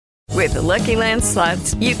With the Lucky Land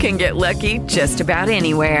Slots, you can get lucky just about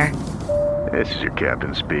anywhere. This is your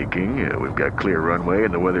captain speaking. We've got clear runway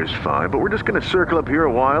and the weather's fine, but we're just going to circle up here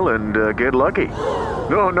a while and get lucky.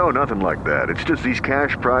 No, nothing like that. It's just these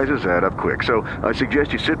cash prizes add up quick. So I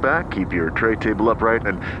suggest you sit back, keep your tray table upright,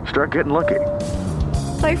 and start getting lucky.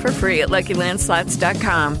 Play for free at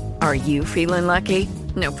LuckyLandSlots.com. Are you feeling lucky?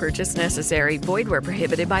 No purchase necessary. Void where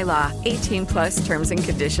prohibited by law. 18 plus terms and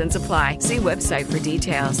conditions apply. See website for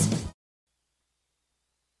details.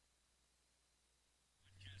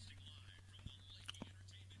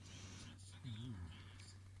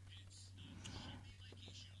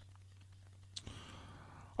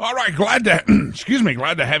 All right, glad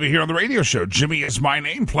to have you here on the radio show. Jimmy is my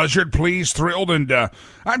name. Pleasured, pleased, thrilled, and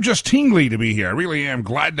I'm just tingly to be here. I really am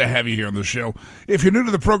glad to have you here on the show. If you're new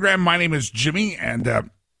to the program, my name is Jimmy, and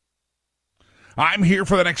I'm here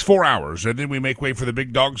for the next 4 hours, and then we make way for the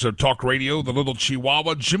big dogs of talk radio, the little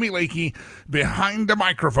Chihuahua, Jimmy Lakey, behind the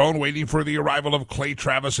microphone, waiting for the arrival of Clay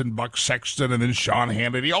Travis and Buck Sexton, and then Sean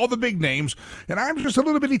Hannity, all the big names, and I'm just a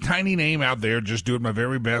little bitty tiny name out there, just doing my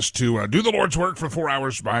very best to do the Lord's work for 4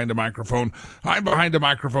 hours behind the microphone. I'm behind the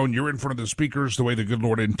microphone, you're in front of the speakers, the way the good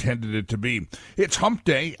Lord intended it to be. It's Hump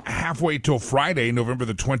Day, halfway till Friday, November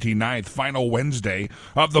the 29th, final Wednesday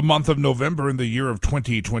of the month of November in the year of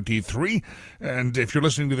 2023, and if you're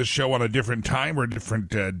listening to the show on a different time or a different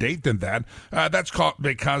date than that, that's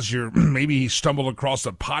because you're maybe stumbled across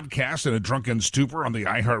a podcast in a drunken stupor on the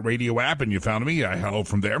iHeartRadio app and you found me. Hello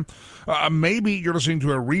from there. Maybe you're listening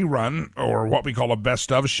to a rerun or what we call a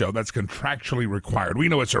best of show. That's contractually required. We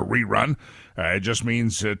know it's a rerun. It just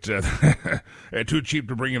means that it's too cheap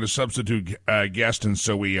to bring in a substitute guest, and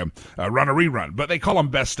so we run a rerun. But they call them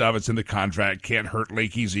best of. It's in the contract. Can't hurt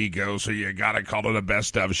Lakey's ego, so you got to call it a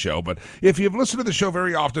best of show. But if you've listened to the show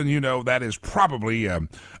very often, you know that is probably an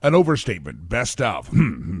overstatement. Best of.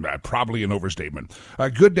 Probably an overstatement.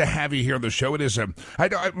 Good to have you here on the show. It is. I'm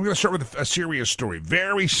going to start with a serious story.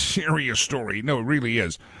 Very serious story. No, it really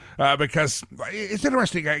is. Because it's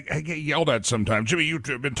interesting, I get yelled at sometimes. Jimmy, you've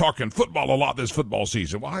been talking football a lot this football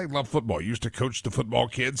season. Well, I love football. I used to coach the football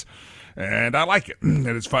kids, and I like it. And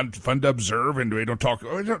it's fun to observe, and we don't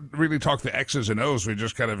really talk the X's and O's. We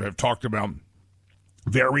just kind of have talked about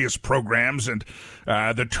various programs and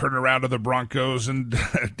the turnaround of the Broncos and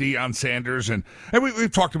Deion Sanders. And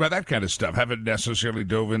we've talked about that kind of stuff. Haven't necessarily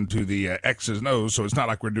dove into the X's and O's, so it's not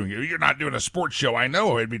like you're not doing a sports show. I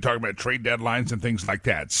know I'd be talking about trade deadlines and things like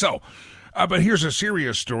that. So, but here's a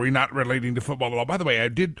serious story not relating to football at all. By the way,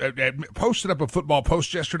 I posted up a football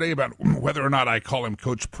post yesterday about whether or not I call him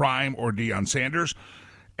Coach Prime or Deion Sanders.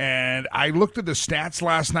 And I looked at the stats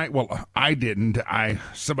last night. Well, I didn't.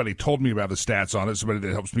 Somebody told me about the stats on it. Somebody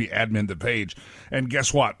that helps me admin the page. And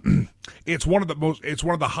guess what? It's one of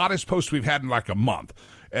the hottest posts we've had in like a month.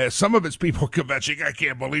 Some of it's people kvetching, I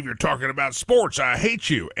can't believe you're talking about sports. I hate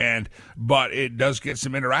you. But it does get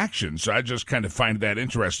some interaction. So I just kind of find that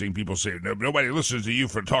interesting. People say, nobody listens to you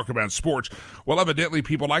for talking about sports. Well, evidently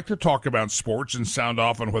people like to talk about sports and sound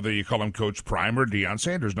off on whether you call him Coach Prime or Deion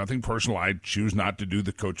Sanders. Nothing personal. I choose not to do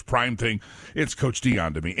the Coach Prime thing. It's Coach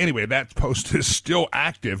Deion to me. Anyway, that post is still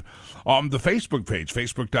active on the Facebook page,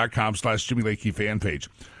 facebook.com/Jimmy Lakey fan page.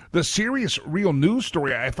 The serious, real news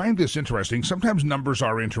story, I find this interesting. Sometimes numbers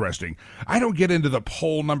are interesting. I don't get into the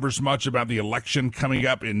poll numbers much about the election coming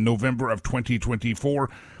up in November of 2024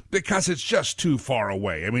 because it's just too far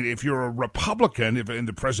away. I mean, if you're a Republican in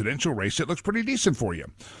the presidential race, it looks pretty decent for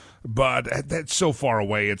you. But that's so far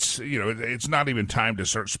away. It's not even time to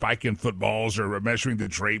start spiking footballs or measuring the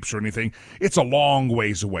drapes or anything. It's a long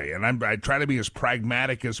ways away, and I try to be as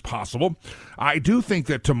pragmatic as possible. I do think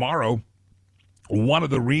that tomorrow, one of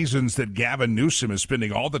the reasons that Gavin Newsom is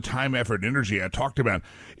spending all the time, effort, and energy I talked about,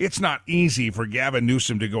 it's not easy for Gavin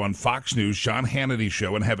Newsom to go on Fox News, Sean Hannity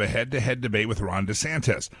show, and have a head-to-head debate with Ron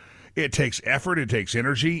DeSantis. It takes effort. It takes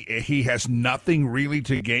energy. He has nothing really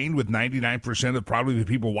to gain with 99% of probably the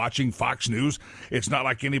people watching Fox News. It's not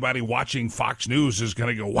like anybody watching Fox News is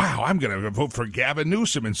going to go, wow, I'm going to vote for Gavin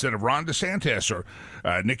Newsom instead of Ron DeSantis or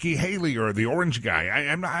Nikki Haley or the orange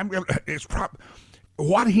guy.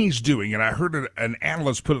 What he's doing, and I heard an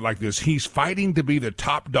analyst put it like this, he's fighting to be the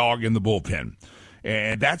top dog in the bullpen.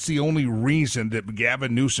 And that's the only reason that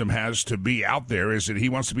Gavin Newsom has to be out there, is that he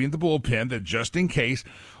wants to be in the bullpen, that just in case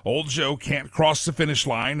old Joe can't cross the finish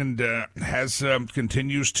line and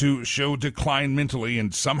continues to show decline mentally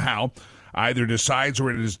and somehow either decides or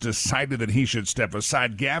it is decided that he should step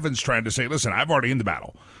aside. Gavin's trying to say, listen, I'm already in the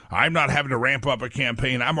battle. I'm not having to ramp up a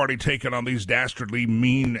campaign. I'm already taking on these dastardly,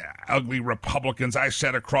 mean, ugly Republicans. I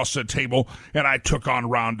sat across the table and I took on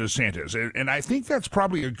Ron DeSantis. And I think that's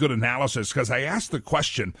probably a good analysis, because I asked the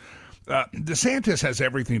question, DeSantis has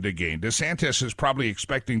everything to gain. DeSantis is probably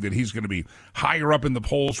expecting that he's going to be higher up in the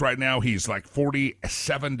polls right now. He's like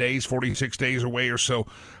 46 days away or so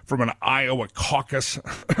from an Iowa caucus.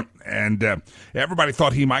 And everybody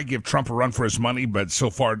thought he might give Trump a run for his money, but so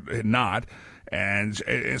far not. And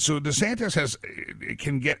so DeSantis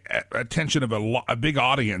can get attention of a big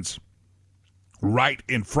audience right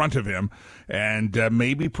in front of him and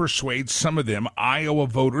maybe persuade some of them. Iowa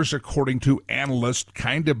voters, according to analysts,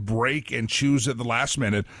 kind of break and choose at the last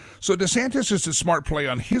minute. So DeSantis is a smart play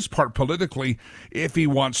on his part politically if he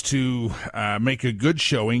wants to make a good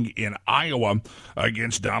showing in Iowa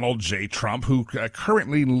against Donald J. Trump, who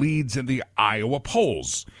currently leads in the Iowa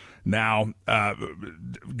polls. Now,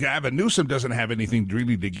 Gavin Newsom doesn't have anything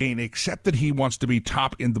really to gain except that he wants to be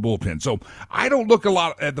top in the bullpen. So I don't look a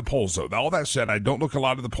lot at the polls, though. All that said, I don't look a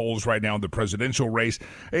lot at the polls right now in the presidential race.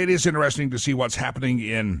 It is interesting to see what's happening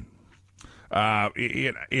in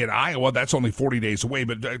Iowa. That's only 40 days away,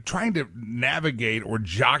 but trying to navigate or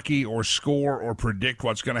jockey or score or predict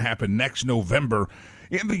what's going to happen next November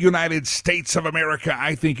in the United States of America,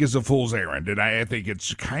 I think is a fool's errand, and I think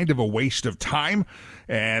it's kind of a waste of time.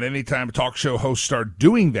 And anytime talk show hosts start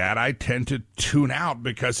doing that, I tend to tune out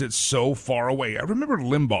because it's so far away. I remember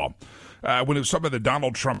Limbaugh. When it was talking about the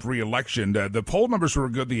Donald Trump re-election, the poll numbers were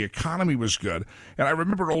good, the economy was good. And I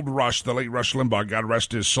remember old Rush, the late Rush Limbaugh, God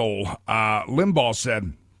rest his soul, Limbaugh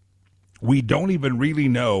said, we don't even really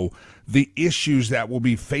know the issues that we'll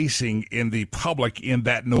be facing in the public in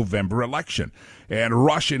that November election. And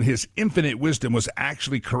Rush, in his infinite wisdom, was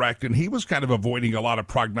actually correct, and he was kind of avoiding a lot of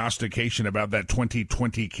prognostication about that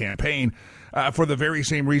 2020 campaign for the very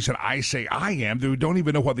same reason I say I am. That we don't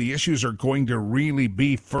even know what the issues are going to really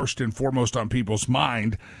be first and foremost on people's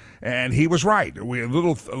mind. And he was right. A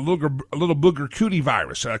little booger cootie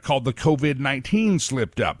virus called the COVID-19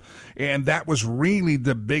 slipped up. And that was really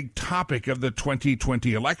the big topic of the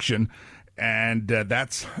 2020 election. And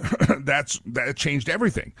that changed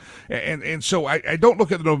everything. And so I don't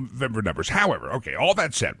look at the November numbers. However, okay, all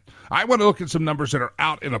that said, I want to look at some numbers that are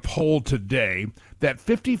out in a poll today that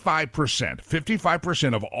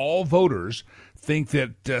 55% of all voters think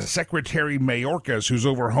that Secretary Mayorkas, who's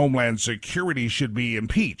over Homeland Security, should be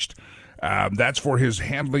impeached. That's for his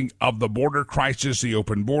handling of the border crisis, the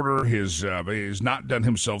open border, his not done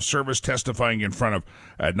himself service testifying in front of,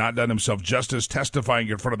 not done himself justice testifying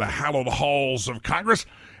in front of the hallowed halls of Congress.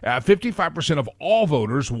 55% of all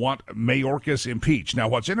voters want Mayorkas impeached. Now,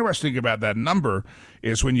 what's interesting about that number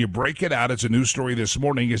is when you break it out, it's a news story this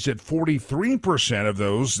morning, is that 43% of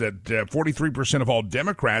those, 43% of all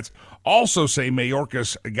Democrats also say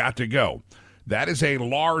Mayorkas got to go. That is a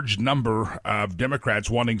large number of Democrats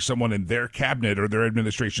wanting someone in their cabinet or their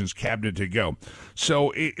administration's cabinet to go.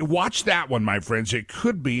 So watch that one, my friends. It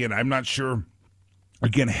could be, and I'm not sure.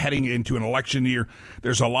 Again, heading into an election year,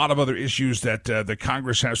 there's a lot of other issues that the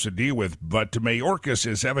Congress has to deal with, but Mayorkas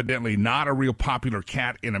is evidently not a real popular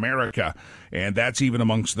cat in America, and that's even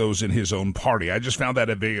amongst those in his own party. I just found that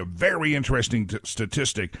a very interesting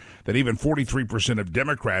statistic that even 43% of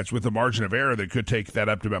Democrats, with a margin of error that could take that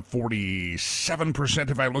up to about 47%,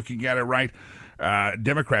 if I'm looking at it right,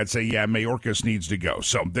 Democrats say, yeah, Mayorkas needs to go.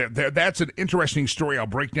 So that's an interesting story. I'll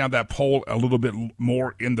break down that poll a little bit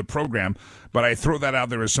more in the program, but I throw that out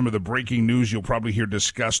there as some of the breaking news you'll probably hear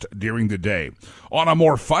discussed during the day. On a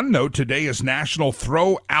more fun note, today is National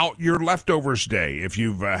Throw Out Your Leftovers Day. If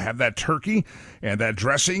you've had that turkey and that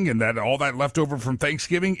dressing and that all that leftover from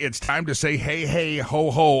Thanksgiving, it's time to say, hey, ho,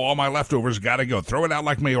 ho, all my leftovers got to go. Throw it out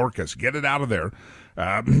like Mayorkas. Get it out of there.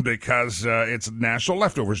 Because it's National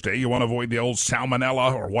Leftovers Day. You want to avoid the old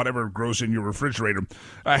salmonella or whatever grows in your refrigerator.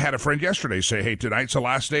 I had a friend yesterday say, hey, tonight's the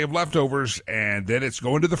last day of leftovers, and then it's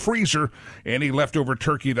going to the freezer. Any leftover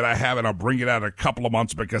turkey that I have, and I'll bring it out in a couple of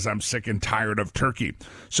months because I'm sick and tired of turkey.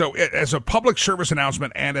 So as a public service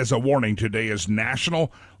announcement and as a warning, today is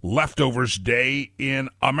National Leftovers Day in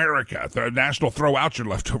America. The National Throw Out Your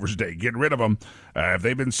Leftovers Day. Get rid of them. If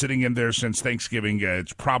they've been sitting in there since Thanksgiving,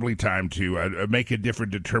 it's probably time to make a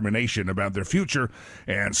different determination about their future.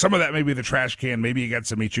 And some of that may be the trash can. Maybe you got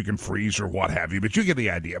some meat you can freeze or what have you. But you get the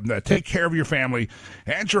idea. Take care of your family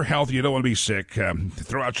and your health. You don't want to be sick.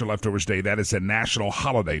 Throw out your leftovers day. That is a national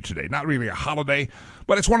holiday today. Not really a holiday,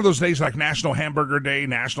 but it's one of those days like National Hamburger Day,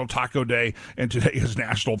 National Taco Day, and today is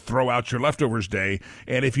National Throw Out Your Leftovers Day.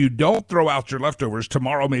 And if you don't throw out your leftovers,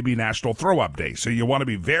 tomorrow may be National Throw Up Day. So you want to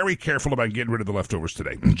be very careful about getting rid of the leftovers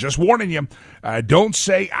today. Just warning you, don't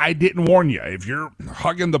say I didn't warn you. If you're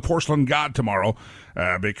hugging the porcelain god tomorrow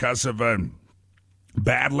because of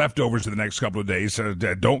bad leftovers in the next couple of days.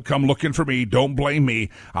 Don't come looking for me. Don't blame me.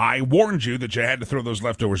 I warned you that you had to throw those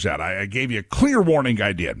leftovers out. I gave you a clear warning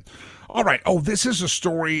I did. All right. Oh, this is a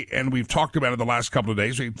story, and we've talked about it the last couple of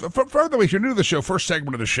days. Further, if you're new to the show, first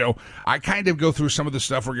segment of the show, I kind of go through some of the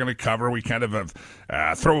stuff we're going to cover. We kind of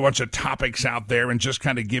throw a bunch of topics out there and just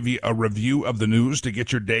kind of give you a review of the news to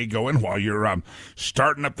get your day going while you're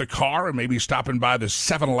starting up the car and maybe stopping by the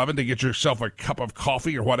 7-Eleven to get yourself a cup of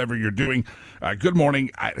coffee or whatever you're doing. Good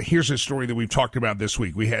morning. Here's a story that we've talked about this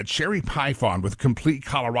week. We had Sherry Pie on with Complete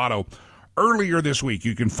Colorado earlier this week.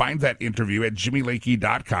 You can find that interview at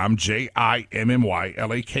jimmylakey.com, JIMMYLAKEY.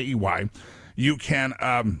 You can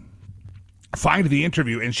find the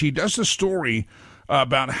interview, and she does the story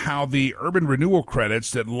about how the urban renewal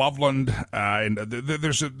credits that Loveland, and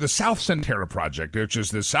there's the South Centerra project, which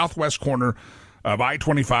is the southwest corner of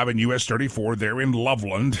I-25 and US 34 there in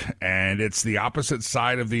Loveland, and it's the opposite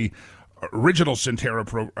side of the original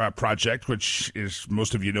Centerra project, which is,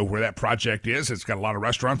 most of you know where that project is. It's got a lot of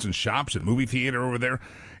restaurants and shops and movie theater over there.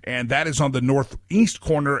 And that is on the northeast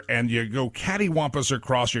corner, and you go cattywampus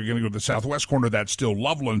across, you're going to go to the southwest corner. That's still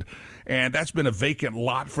Loveland, and that's been a vacant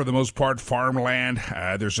lot for the most part, farmland.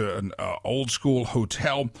 There's an old school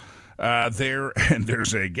hotel there, and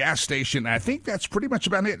there's a gas station. I think that's pretty much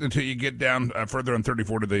about it until you get down further on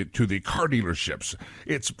 34 to the car dealerships.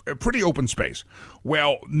 It's a pretty open space.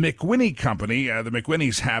 Well, McWhinney Company, the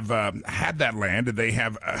McWhinneys have had that land, and they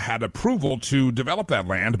have had approval to develop that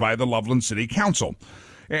land by the Loveland City Council.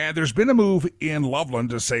 And there's been a move in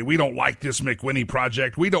Loveland to say, we don't like this McWhinney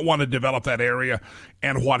project. We don't want to develop that area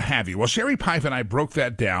and what have you. Well, Sherry Pipe and I broke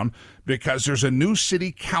that down because there's a new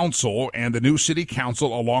city council, and the new city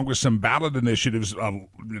council, along with some ballot initiatives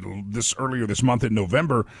earlier this month in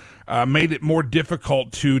November, made it more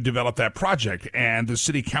difficult to develop that project. And the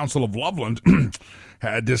city council of Loveland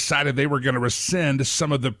had decided they were going to rescind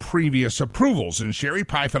some of the previous approvals. And Sherry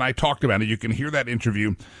Pipe and I talked about it. You can hear that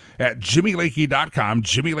interview at jimmylakey.com,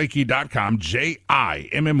 jimmylakey.com, JIMMYLAKEY,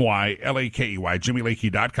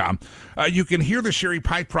 jimmylakey.com. You can hear the Sherry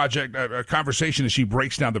Pipe project conversation as she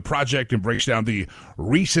breaks down the project and breaks down the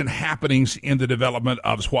recent happenings in the development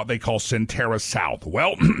of what they call Centerra South.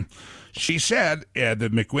 Well, she said the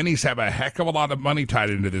McWhinneys have a heck of a lot of money tied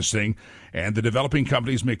into this thing, and the developing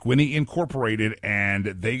company's McWhinney Incorporated, and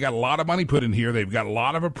they got a lot of money put in here. They've got a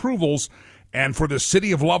lot of approvals, and for the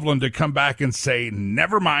city of Loveland to come back and say,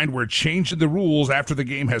 never mind, we're changing the rules after the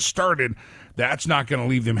game has started, that's not going to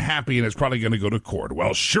leave them happy, and it's probably going to go to court.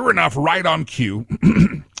 Well, sure enough, right on cue,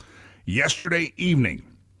 yesterday evening,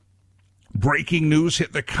 breaking news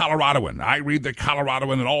hit the Coloradoan. I read the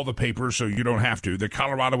Coloradoan in all the papers, so you don't have to. The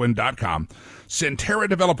Coloradoan.com. Centerra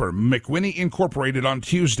developer McWhinney Incorporated on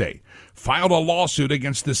Tuesday filed a lawsuit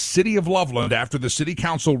against the city of Loveland after the city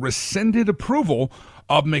council rescinded approval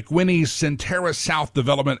of McWhinney's Centerra South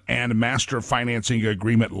development and master financing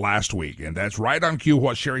agreement last week. And that's right on cue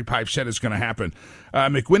what Sherry Pipe said is going to happen.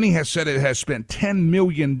 McWhinney has said it has spent $10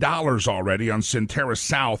 million already on Centerra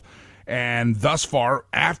South. And thus far,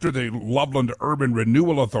 after the Loveland Urban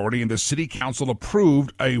Renewal Authority and the City Council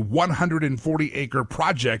approved a 140-acre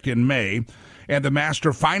project in May, and the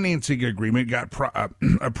master financing agreement got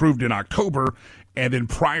approved in October, and then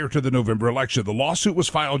prior to the November election. The lawsuit was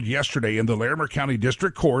filed yesterday in the Larimer County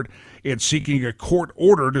District Court. It's seeking a court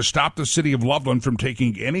order to stop the city of Loveland from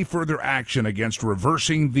taking any further action against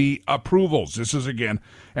reversing the approvals. This is, again,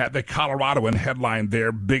 at the Coloradoan headline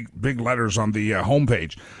there, big letters on the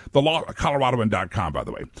homepage. Coloradoan.com, by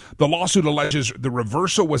the way. The lawsuit alleges the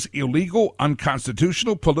reversal was illegal,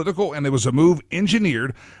 unconstitutional, political, and it was a move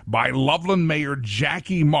engineered by Loveland Mayor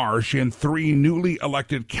Jackie Marsh and 3 newly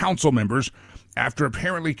elected council members. After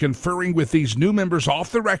apparently conferring with these new members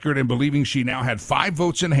off the record and believing she now had 5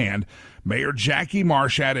 votes in hand, Mayor Jackie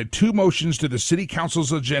Marsh added 2 motions to the city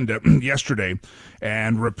council's agenda yesterday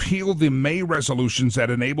and repealed the May resolutions that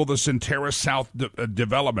enable the Centerra South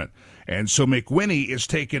development. And so McWhinney is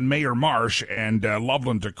taking Mayor Marsh and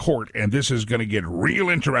Loveland to court, and this is going to get real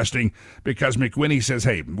interesting because McWhinney says,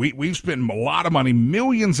 hey, we've spent a lot of money,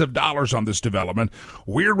 millions of dollars on this development.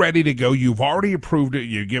 We're ready to go. You've already approved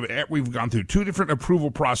it. We've gone through 2 different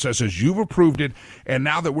approval processes. You've approved it, and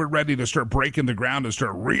now that we're ready to start breaking the ground and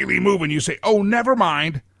start really moving, you say, oh, never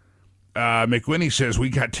mind. McWhinney says, we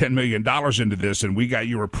got $10 million into this, and we got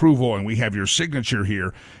your approval, and we have your signature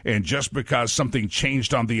here. And just because something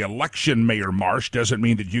changed on the election, Mayor Marsh, doesn't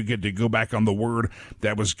mean that you get to go back on the word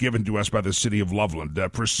that was given to us by the city of Loveland.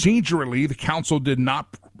 Procedurally, the council did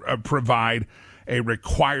not provide a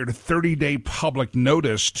required 30-day public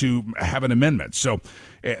notice to have an amendment. So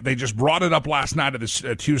they just brought it up last night at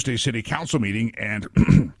the Tuesday city council meeting,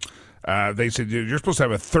 and They said you're supposed to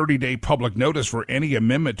have a 30-day public notice for any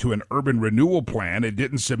amendment to an urban renewal plan. It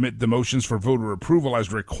didn't submit the motions for voter approval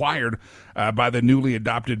as required by the newly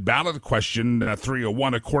adopted ballot question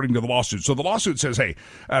 301, according to the lawsuit. So the lawsuit says, hey,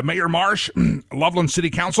 Mayor Marsh, Loveland City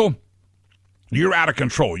Council, you're out of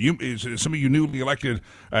control. Some of you newly elected,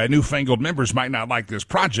 newfangled members might not like this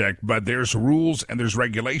project, but there's rules and there's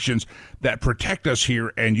regulations that protect us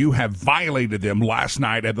here, and you have violated them last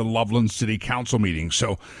night at the Loveland City Council meeting.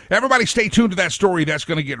 So everybody stay tuned to that story. That's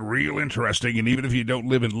going to get real interesting, and even if you don't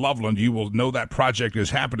live in Loveland, you will know that project is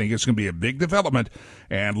happening. It's going to be a big development,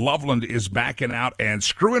 and Loveland is backing out and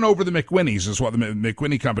screwing over the McWhinneys, is what the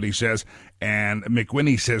McWhinney Company says, and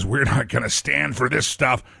McWhinney says, we're not going to stand for this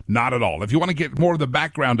stuff. Not at all. If you want to get more of the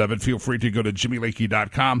background of it, feel free to go to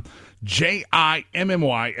JimmyLakey.com, JimmyLakey,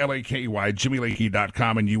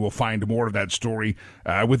 JimmyLakey.com, and you will find more of that story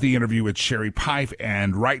with the interview with Sherry Pife.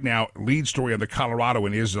 And right now, lead story on the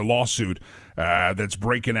Coloradoan is the lawsuit that's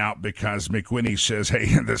breaking out because McWhinney says,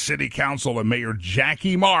 hey, the city council and Mayor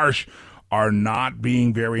Jackie Marsh are not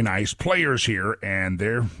being very nice players here, and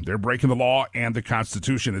they're breaking the law and the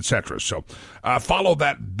Constitution, etc. So follow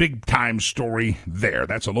that big-time story there.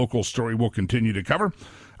 That's a local story we'll continue to cover.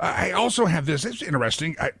 I also have this. It's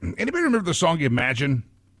interesting. Anybody remember the song Imagine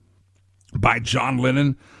by John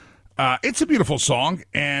Lennon? It's a beautiful song,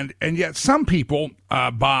 and yet some people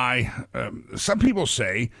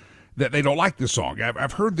say that they don't like the song.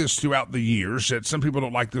 I've heard this throughout the years, that some people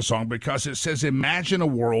don't like the song because it says, imagine a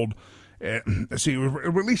world. Let's see, it was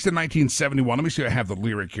released in 1971. Let me see if I have the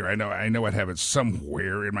lyric here. I know I'd have it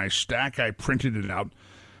somewhere in my stack. I printed it out.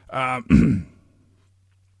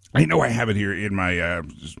 I know I have it here in my,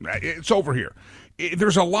 it's over here.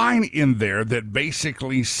 There's a line in there that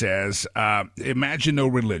basically says, imagine no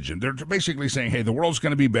religion. They're basically saying, hey, the world's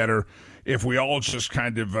going to be better if we all just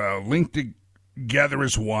kind of link together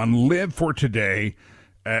as one, live for today.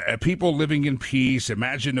 People living in peace.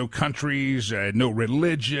 Imagine no countries, no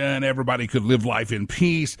religion. Everybody could live life in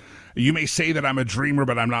peace. You may say that I'm a dreamer,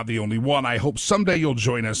 but I'm not the only one. I hope someday you'll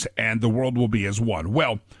join us and the world will be as one.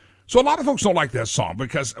 Well, so a lot of folks don't like that song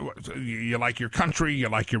because you like your country, you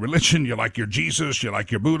like your religion, you like your Jesus, you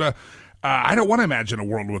like your Buddha. I don't want to imagine a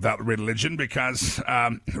world without religion because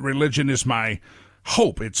religion is my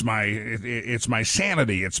hope. It's my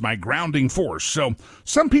sanity. It's my grounding force. So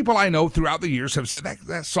some people I know throughout the years have said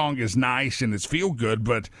that song is nice and it's feel good,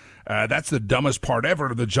 but that's the dumbest part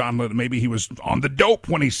ever. The John Lennon, maybe he was on the dope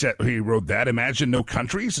when he wrote that. Imagine no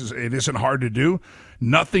countries. It isn't hard to do.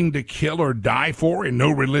 Nothing to kill or die for, and no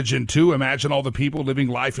religion too. Imagine all the people living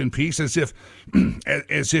life in peace, as if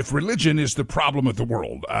religion is the problem of the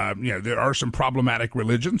world. There are some problematic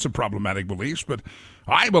religions, some problematic beliefs, but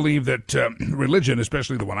I believe that religion,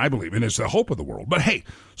 especially the one I believe in, is the hope of the world. But hey,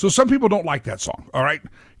 so some people don't like that song. All right,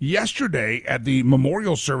 yesterday at the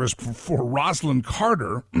memorial service for Rosalind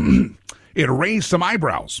Carter, it raised some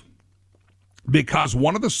eyebrows because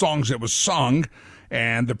one of the songs that was sung.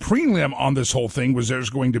 And the prelim on this whole thing was there's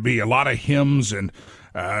going to be a lot of hymns and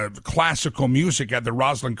classical music at the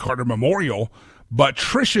Rosalind Carter Memorial. But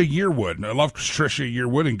Trisha Yearwood, I love Trisha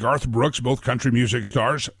Yearwood, and Garth Brooks, both country music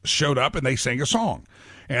stars, showed up and they sang a song.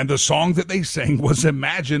 And the song that they sang was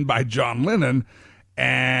Imagine by John Lennon.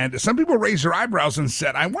 And some people raised their eyebrows and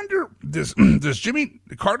said, I wonder, does Jimmy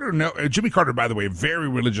Carter know? Jimmy Carter, by the way, a very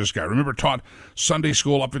religious guy. Remember, taught Sunday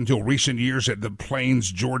school up until recent years at the Plains,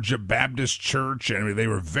 Georgia Baptist Church. And they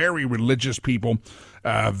were very religious people,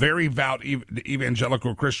 very devout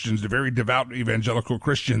evangelical Christians, very devout evangelical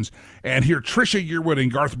Christians. And here Trisha Yearwood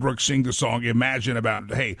and Garth Brooks sing the song Imagine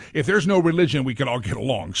about, hey, if there's no religion, we could all get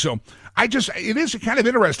along. So it is kind of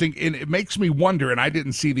interesting, and it makes me wonder, and I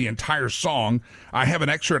didn't see the entire song. I have an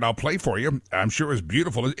excerpt I'll play for you. I'm sure it was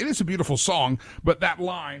beautiful. It is a beautiful song, but that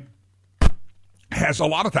line has a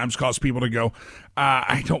lot of times caused people to go,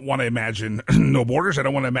 I don't want to imagine no borders. I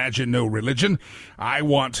don't want to imagine no religion. I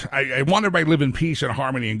want everybody to live in peace and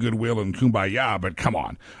harmony and goodwill and kumbaya, but come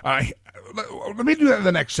on. Let me do that in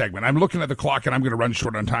the next segment. I'm looking at the clock, and I'm going to run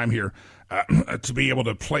short on time here to be able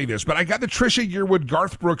to play this. But I got the Trisha Yearwood,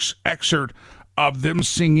 Garth Brooks excerpt of them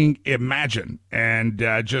singing Imagine. And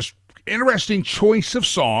just interesting choice of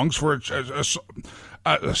songs for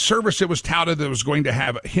a service that was touted that was going to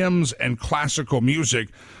have hymns and classical music.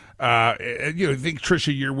 I think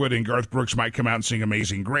Trisha Yearwood and Garth Brooks might come out and sing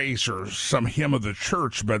Amazing Grace or some hymn of the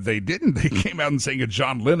church, but they didn't. They came out and sang a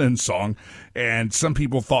John Lennon song, and some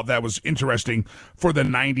people thought that was interesting for the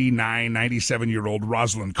 97-year-old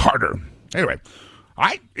Rosalind Carter. Anyway,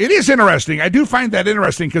 it is interesting. I do find that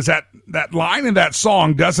interesting because that line in that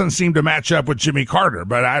song doesn't seem to match up with Jimmy Carter,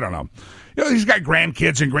 but I don't know. He's got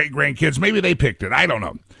grandkids and great-grandkids. Maybe they picked it. I don't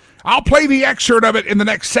know. I'll play the excerpt of it in the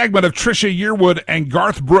next segment of Trisha Yearwood and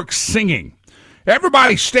Garth Brooks singing.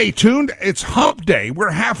 Everybody stay tuned. It's hump day.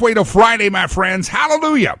 We're halfway to Friday, my friends.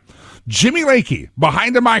 Hallelujah. Jimmy Lakey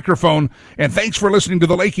behind the microphone, and thanks for listening to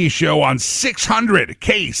The Lakey Show on 600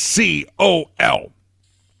 KCOL.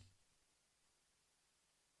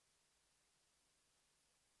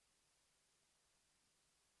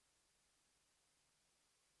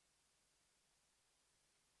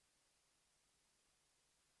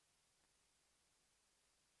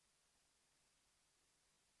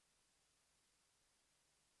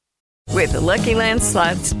 With the Lucky Land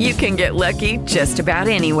Slots, you can get lucky just about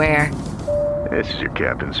anywhere. This is your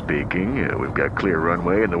captain speaking. We've got clear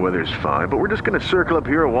runway and the weather's fine, but we're just going to circle up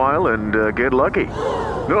here a while and get lucky.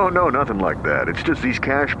 No, nothing like that. It's just these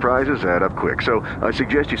cash prizes add up quick. So I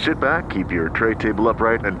suggest you sit back, keep your tray table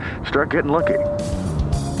upright, and start getting lucky.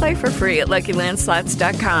 Play for free at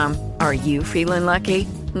LuckyLandSlots.com. Are you feeling lucky?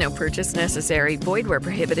 No purchase necessary. Void where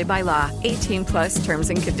prohibited by law. 18 plus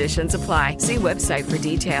terms and conditions apply. See website for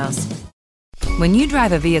details. When you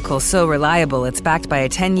drive a vehicle so reliable it's backed by a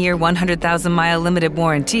 10-year, 100,000-mile limited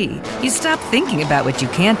warranty, you stop thinking about what you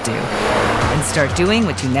can't do and start doing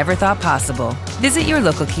what you never thought possible. Visit your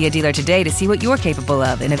local Kia dealer today to see what you're capable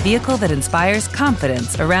of in a vehicle that inspires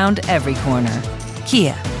confidence around every corner.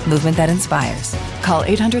 Kia, movement that inspires. Call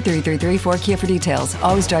 800-333-4KIA for details.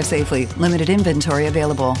 Always drive safely. Limited inventory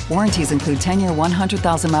available. Warranties include 10-year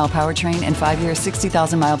 100,000-mile powertrain and 5-year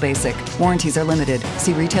 60,000-mile basic. Warranties are limited.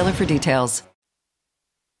 See retailer for details.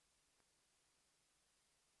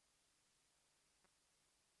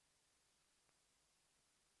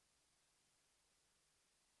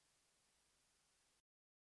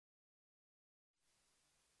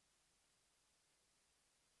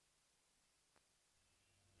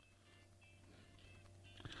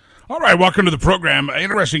 All right, welcome to the program.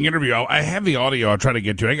 Interesting interview. I have the audio I'll try to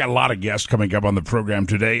get to. I got a lot of guests coming up on the program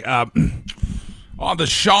today. On the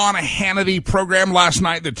Sean Hannity program last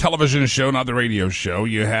night, the television show, not the radio show,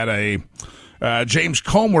 you had a James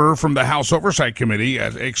Comer from the House Oversight Committee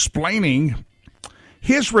explaining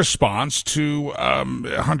his response to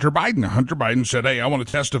Hunter Biden. Hunter Biden said, hey, I want to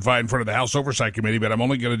testify in front of the House Oversight Committee, but I'm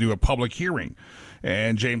only going to do a public hearing.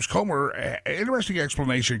 And James Comer, interesting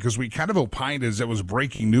explanation, because we kind of opined as it was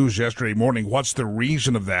breaking news yesterday morning. What's the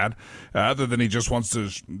reason of that? Other than he just wants to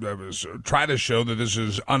try to show that this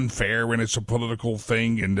is unfair and it's a political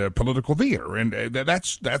thing and political theater. And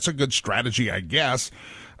that's a good strategy, I guess.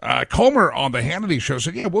 Comer on the Hannity show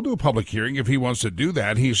said, yeah, we'll do a public hearing if he wants to do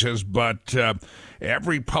that. He says, but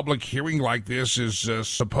every public hearing like this is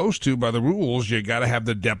supposed to, by the rules, you got to have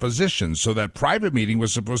the deposition. So that private meeting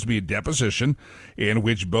was supposed to be a deposition in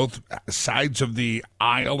which both sides of the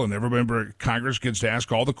aisle and every member of Congress gets to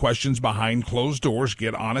ask all the questions behind closed doors,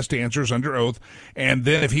 get honest answers under oath. And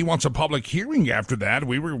then if he wants a public hearing after that,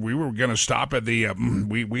 we were going to stop at the,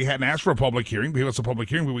 we hadn't asked for a public hearing, but he wants a public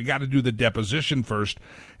hearing, but we got to do the deposition first.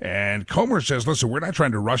 And Comer says, listen, we're not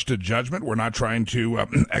trying to rush to judgment. We're not trying to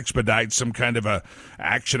expedite some kind of a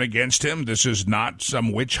action against him. This is not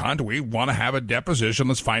some witch hunt. We want to have a deposition.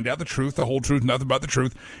 Let's find out the truth, the whole truth, nothing but the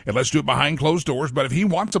truth, and let's do it behind closed doors. But if he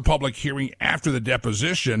wants a public hearing after the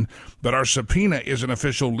deposition, but our subpoena is an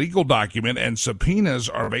official legal document, and subpoenas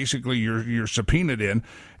are basically you're subpoenaed in,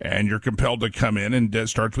 and you're compelled to come in, and it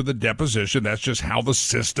starts with a deposition. That's just how the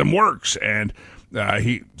system works. And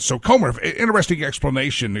so Comer, interesting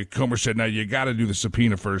explanation. Comer said, now you got to do the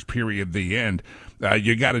subpoena first, period, the end.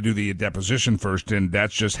 You got to do the deposition first, and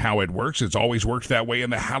that's just how it works. It's always worked that way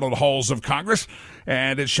in the hallowed halls of Congress,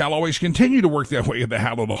 and it shall always continue to work that way in the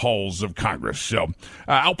hallowed halls of Congress. So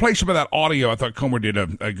I'll play some of that audio. I thought Comer did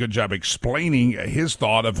a good job explaining his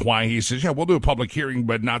thought of why he says, yeah, we'll do a public hearing,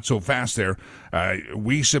 but not so fast there.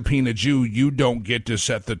 We subpoenaed you. You don't get to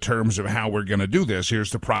set the terms of how we're going to do this.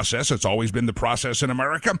 Here's the process. It's always been the process in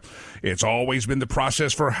America. It's always been the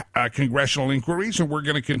process for congressional inquiries, and we're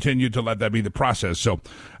going to continue to let that be the process. So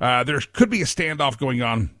there could be a standoff going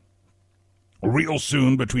on real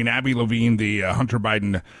soon between Abby Levine, the Hunter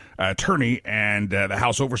Biden attorney, and the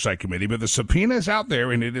House Oversight Committee. But the subpoena is out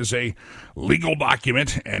there, and it is a legal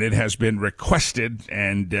document, and it has been requested,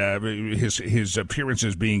 and his appearance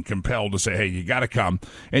is being compelled to say, hey, you got to come.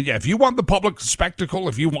 And yeah, if you want the public spectacle,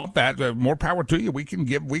 if you want that, more power to you. We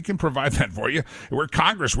can provide that for you. We're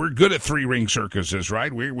Congress. We're good at three-ring circuses,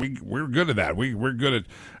 right? We're good at that. We're good at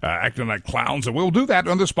acting like clowns, and we'll do that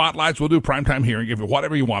on the spotlights. We'll do primetime hearing,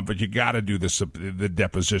 whatever you want, but you got to do the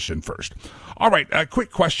deposition first. All right, a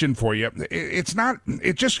quick question question for you. It's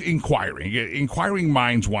just inquiring. Inquiring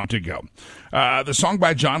minds want to go. The song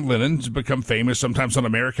by John Lennon's become famous. Sometimes on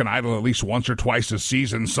American Idol, at least once or twice a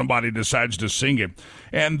season, somebody decides to sing it.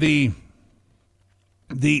 And the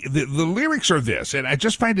lyrics are this, and I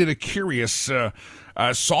just find it a curious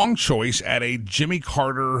song choice at a Jimmy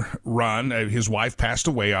Carter run. His wife passed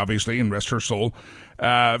away, obviously, and rest her soul.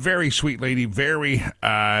 Very sweet lady,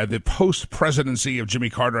 the post-presidency of Jimmy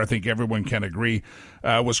Carter, I think everyone can agree,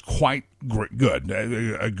 was quite good.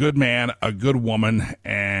 A good man, a good woman,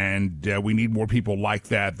 and we need more people like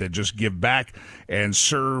that just give back and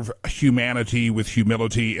serve humanity with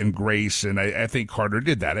humility and grace, and I think Carter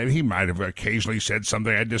did that. He might have occasionally said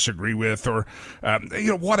something I disagree with or,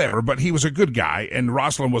 whatever, but he was a good guy, and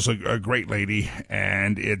Rosalind was a great lady,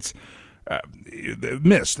 and it's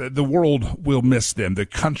the world will miss them. The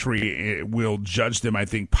country will judge them, I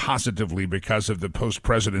think, positively because of the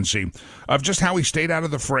post-presidency of just how he stayed out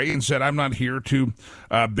of the fray and said, I'm not here to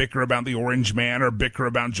bicker about the Orange Man or bicker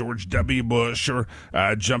about George W. Bush or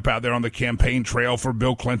jump out there on the campaign trail for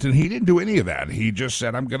Bill Clinton. He didn't do any of that. He just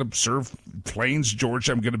said, I'm going to serve Plains,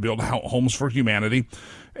 Georgia. I'm going to build homes for humanity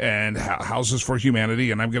and houses for humanity,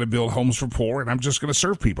 and I'm going to build homes for poor, and I'm just going to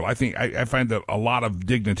serve people. I think I find a lot of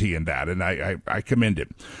dignity in that, and I commend it.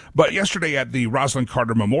 But yesterday at the Rosalind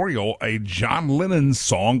Carter Memorial, a John Lennon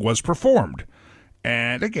song was performed.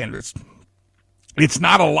 And again, it's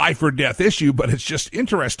not a life or death issue, but it's just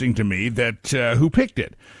interesting to me that who picked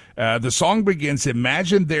it. The song begins,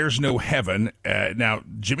 Imagine There's No Heaven. Now,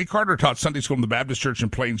 Jimmy Carter taught Sunday school in the Baptist Church in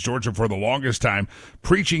Plains, Georgia for the longest time,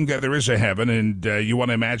 preaching that there is a heaven, and you want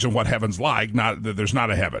to imagine what heaven's like, not that there's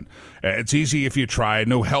not a heaven. It's easy if you try.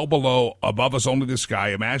 No hell below, above us only the sky.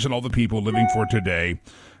 Imagine all the people living for today.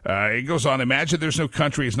 It goes on, imagine there's no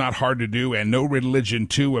country, it's not hard to do, and no religion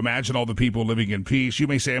too. Imagine all the people living in peace. You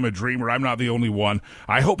may say I'm a dreamer, I'm not the only one.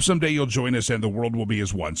 I hope someday you'll join us and the world will be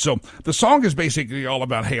as one. So the song is basically all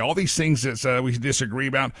about, hey, all these things that we disagree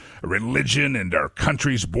about, religion and our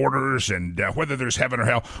country's borders and whether there's heaven or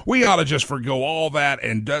hell, we ought to just forgo all that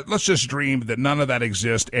and let's just dream that none of that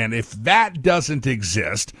exists. And if that doesn't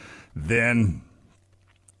exist, then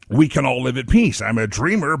we can all live at peace. I'm a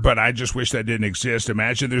dreamer, but I just wish that didn't exist.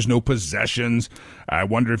 Imagine there's no possessions. I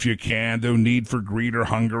wonder if you can. No need for greed or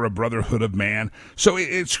hunger, a brotherhood of man. So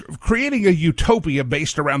it's creating a utopia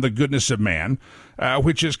based around the goodness of man,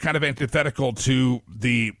 which is kind of antithetical to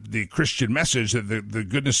the Christian message that the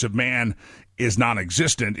goodness of man is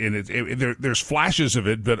non-existent. There's flashes of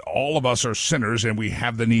it, but all of us are sinners, and we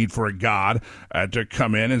have the need for a God to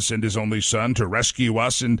come in and send his only son to rescue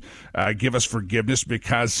us and give us forgiveness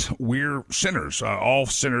because we're sinners, all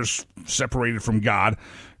sinners separated from God.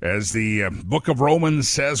 As the book of Romans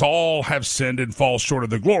says, all have sinned and fall short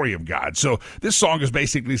of the glory of God. So this song is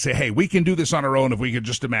basically say, hey, we can do this on our own if we could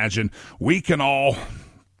just imagine. We can all,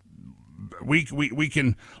 we're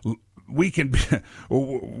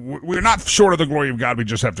not short of the glory of God. We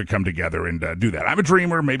just have to come together and do that. I'm a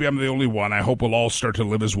dreamer. Maybe I'm the only one. I hope we'll all start to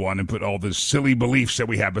live as one and put all the silly beliefs that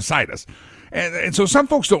we have beside us. And so some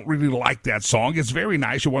folks don't really like that song. It's very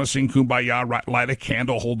nice. You want to sing Kumbaya, light a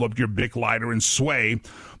candle, hold up your Bic lighter and sway.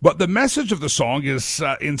 But the message of the song is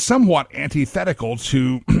in somewhat antithetical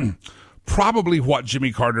to probably what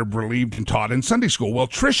Jimmy Carter believed and taught in Sunday school. Well,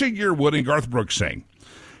 Trisha Yearwood and Garth Brooks sang.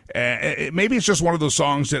 Maybe it's just one of those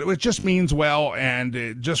songs that it just means well,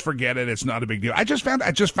 and just forget it. It's not a big deal. I just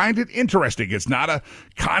find it interesting. It's not a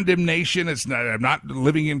condemnation. I'm not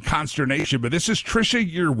living in consternation. But this is Trisha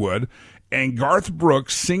Yearwood and Garth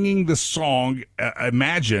Brooks singing the song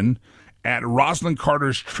 "Imagine" at Rosalind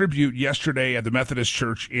Carter's tribute yesterday at the Methodist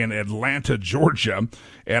Church in Atlanta, Georgia.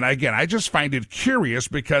 And again, I just find it curious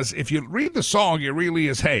because if you read the song, it really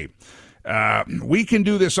is, hey, we can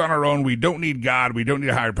do this on our own. We don't need God. We don't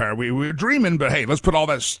need a higher power. We're dreaming, but hey, let's put all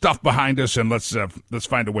that stuff behind us and let's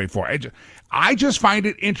find a way for it. I just find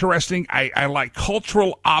it interesting. I like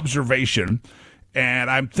cultural observation,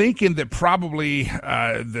 and I'm thinking that probably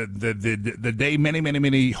the day,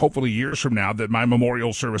 many, hopefully years from now, that my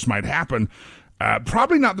memorial service might happen.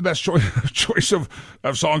 Probably not the best choice of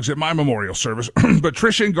songs at my memorial service, but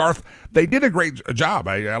Trisha and Garth, they did a great job.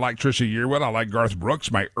 I like Trisha Yearwood. I like Garth Brooks.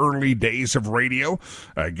 My early days of radio,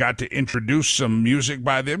 I got to introduce some music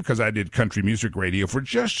by them because I did country music radio for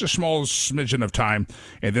just a small smidgen of time,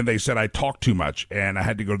 and then they said I talked too much, and I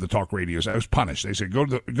had to go to the talk radios. I was punished. They said, go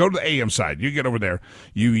to the AM side. You get over there.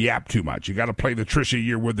 You yap too much. You got to play the Trisha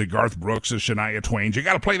Yearwood, the Garth Brooks, the Shania Twain. You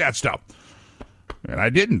got to play that stuff. And I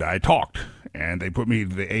didn't. I talked. And they put me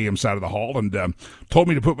to the AM side of the hall and told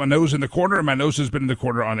me to put my nose in the corner, and my nose has been in the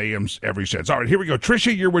corner on AMs ever since. All right, here we go.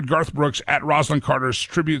 Trisha Yearwood, Garth Brooks at Rosalind Carter's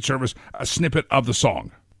tribute service, a snippet of the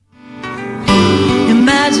song.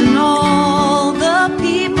 Imagine all the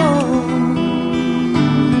people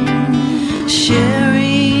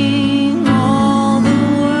sharing all the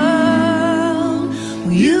world.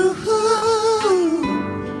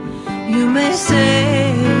 You may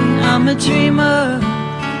say I'm a dreamer,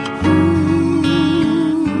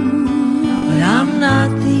 but I'm not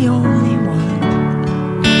the only one.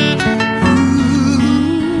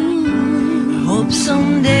 I hope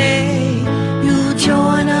someday you'll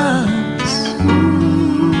join us,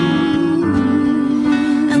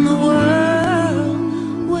 and the world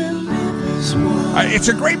will live as one. It's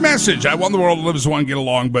a great message. I want the world to live as one, get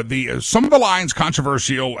along. But some of the lines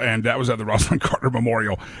controversial, and that was at the Rosalind Carter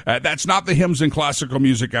Memorial. That's not the hymns and classical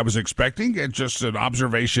music I was expecting. It's just an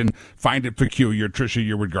observation. Find it peculiar. Trisha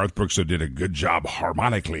Yearwood, Garth Brooks did a good job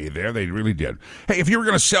harmonically there. They really did. Hey, if you were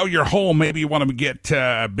going to sell your home, maybe you want to get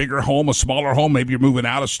a bigger home, a smaller home. Maybe you're moving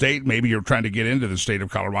out of state. Maybe you're trying to get into the state of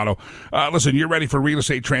Colorado. Listen, you're ready for real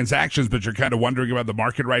estate transactions, but you're kind of wondering about the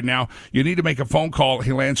market right now. You need to make a phone call.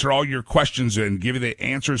 He'll answer all your questions and give you the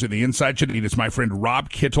answers and the insights you need. It's my friend Rob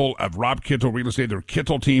Kittel of Rob Kittel Real Estate, their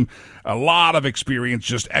Kittel team. A lot of experience,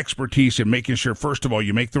 just expertise in making sure, first of all,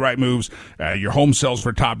 you make the right moves, your home sells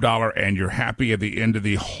for top dollar, and you're happy at the end of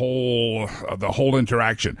the whole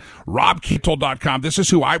interaction. RobKittel.com. This is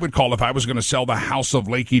who I would call if I was going to sell the house of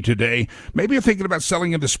Lakey today. Maybe you're thinking about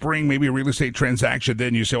selling in the spring, maybe a real estate transaction.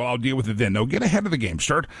 Then you say, well, I'll deal with it then. No, get ahead of the game.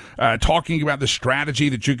 Start talking about the strategy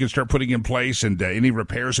that you can start putting in place and any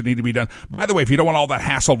repairs that need to be done. By the way, if you don't want all that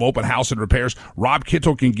hassle of open house and repairs, Rob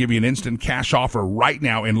Kittel can give you an instant cash offer right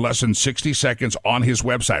now in less than 60 seconds on his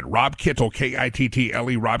website. Rob Kittel,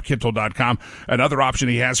 Kittle, RobKittel.com. Another option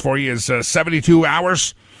he has for you is 72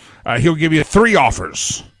 hours. He'll give you 3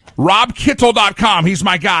 offers. RobKittel.com. He's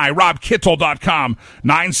my guy. RobKittel.com.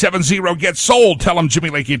 970 get sold. Tell him Jimmy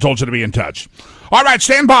Lakey told you to be in touch. All right,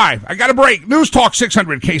 stand by. I got a break. News Talk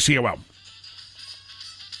 600 KCOL.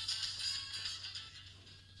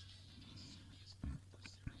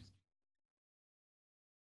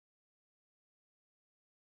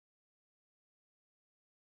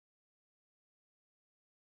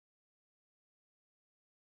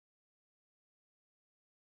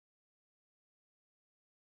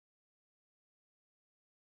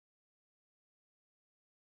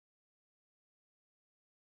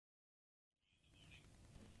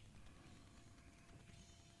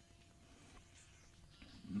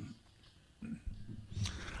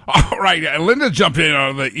 All right, Linda jumped in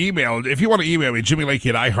on the email. If you want to email me, Jimmy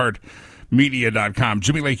Lakey at iHeartMedia.com.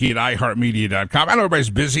 Jimmy Lakey at iHeartMedia.com. I know everybody's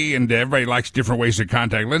busy and everybody likes different ways to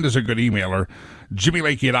contact. Linda's a good emailer. Jimmy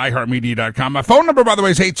Lakey at iHeartMedia.com. My phone number, by the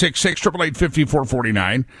way, is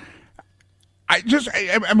 866-888-5449.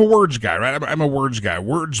 I'm a words guy, right? I'm a words guy.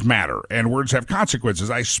 Words matter, and words have consequences.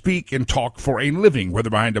 I speak and talk for a living, whether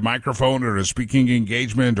behind a microphone or a speaking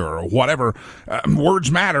engagement or whatever. Words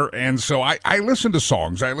matter, and so I listen to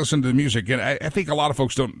songs. I listen to music, and I think a lot of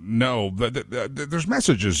folks don't know that there's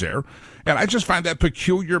messages there. And I just find that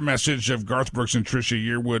peculiar message of Garth Brooks and Trisha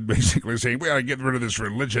Yearwood basically saying, we ought to get rid of this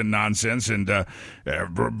religion nonsense and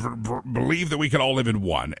believe that we can all live in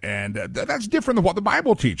one. And that's different than what the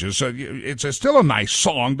Bible teaches. So it's still a nice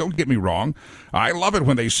song, don't get me wrong. I love it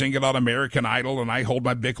when they sing it on American Idol and I hold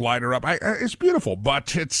my Bic lighter up. It's beautiful,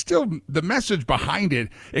 but it's still the message behind it.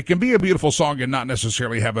 It can be a beautiful song and not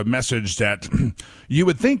necessarily have a message that you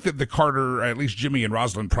would think that the Carter, at least Jimmy and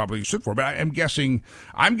Rosalind probably stood for. But I'm guessing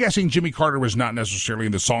Jimmy Carter was not necessarily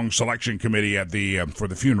in the song selection committee at the for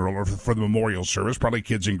the funeral or for the memorial service, probably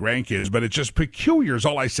kids and grandkids, but it's just peculiar is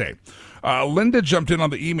all I say. Linda jumped in on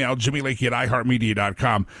the email, Jimmy Lakey at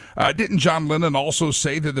iHeartMedia.com. Didn't John Lennon also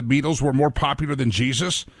say that the Beatles were more popular than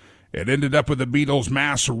Jesus? It ended up with the Beatles'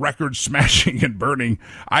 mass record smashing and burning.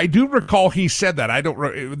 I do recall he said that.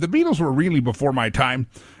 The Beatles were really before my time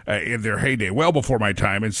in their heyday, well before my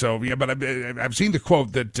time. And so, yeah, but I've seen the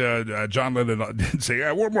quote that John Lennon did say,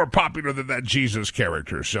 we're more popular than that Jesus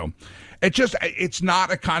character. So it's not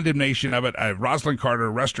a condemnation of it. Rosalind Carter,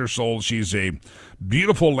 rest her soul. She's a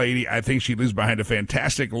beautiful lady. I think she leaves behind a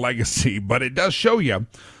fantastic legacy, but it does show you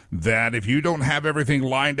that if you don't have everything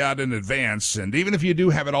lined out in advance, and even if you do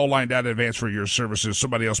have it all lined out in advance for your services,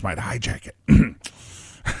 somebody else might hijack it.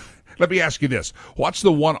 Let me ask you this. What's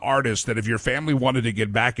the one artist that if your family wanted to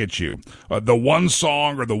get back at you, the one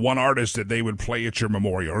song or the one artist that they would play at your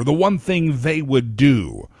memorial, or the one thing they would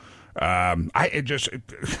do? I'm just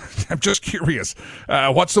curious.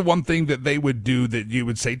 What's the one thing that they would do that you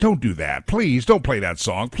would say, don't do that. Please don't play that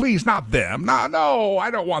song. Please, not them. No,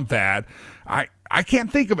 I don't want that. I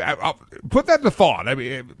can't think of it. I'll put that to thought. I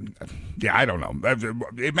mean, yeah, I don't know.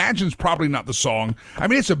 Imagine's probably not the song. I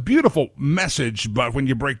mean, it's a beautiful message, but when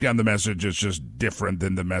you break down the message, it's just different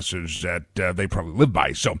than the message that they probably live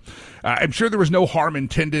by. So I'm sure there was no harm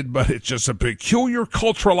intended, but it's just a peculiar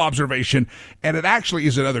cultural observation, and it actually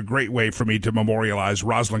is another great way for me to memorialize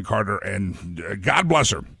Rosalind Carter, and God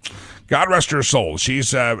bless her. God rest her soul.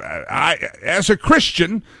 She's, as a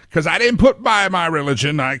Christian, because I didn't put by my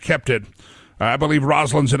religion, I kept it. I believe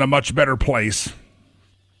Rosalind's in a much better place.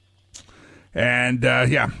 And,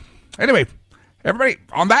 yeah. Anyway, everybody,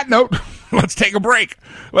 on that note, let's take a break.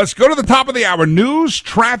 Let's go to the top of the hour. News,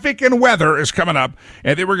 traffic, and weather is coming up.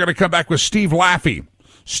 And then we're going to come back with Steve Laffey.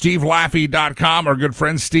 SteveLaffey.com, our good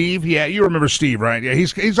friend Steve. Yeah, you remember Steve, right? Yeah,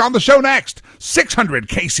 he's on the show next. 600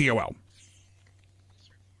 KCOL.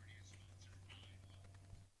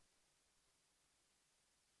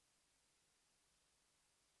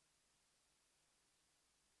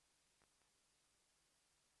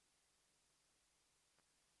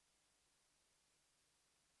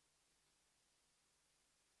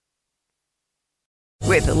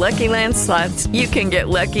 With the Lucky Land Slots, you can get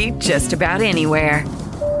lucky just about anywhere.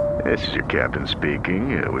 This is your captain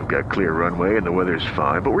speaking. We've got clear runway and the weather's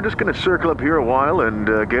fine, but we're just going to circle up here a while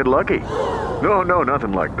and get lucky. No,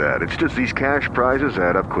 nothing like that. It's just these cash prizes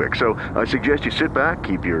add up quick. So I suggest you sit back,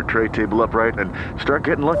 keep your tray table upright, and start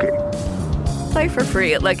getting lucky. Play for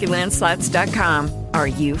free at LuckyLandSlots.com. Are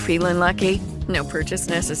you feeling lucky? No purchase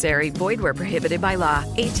necessary. Void where prohibited by law.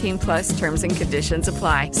 18+ terms and conditions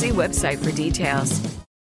apply. See website for details.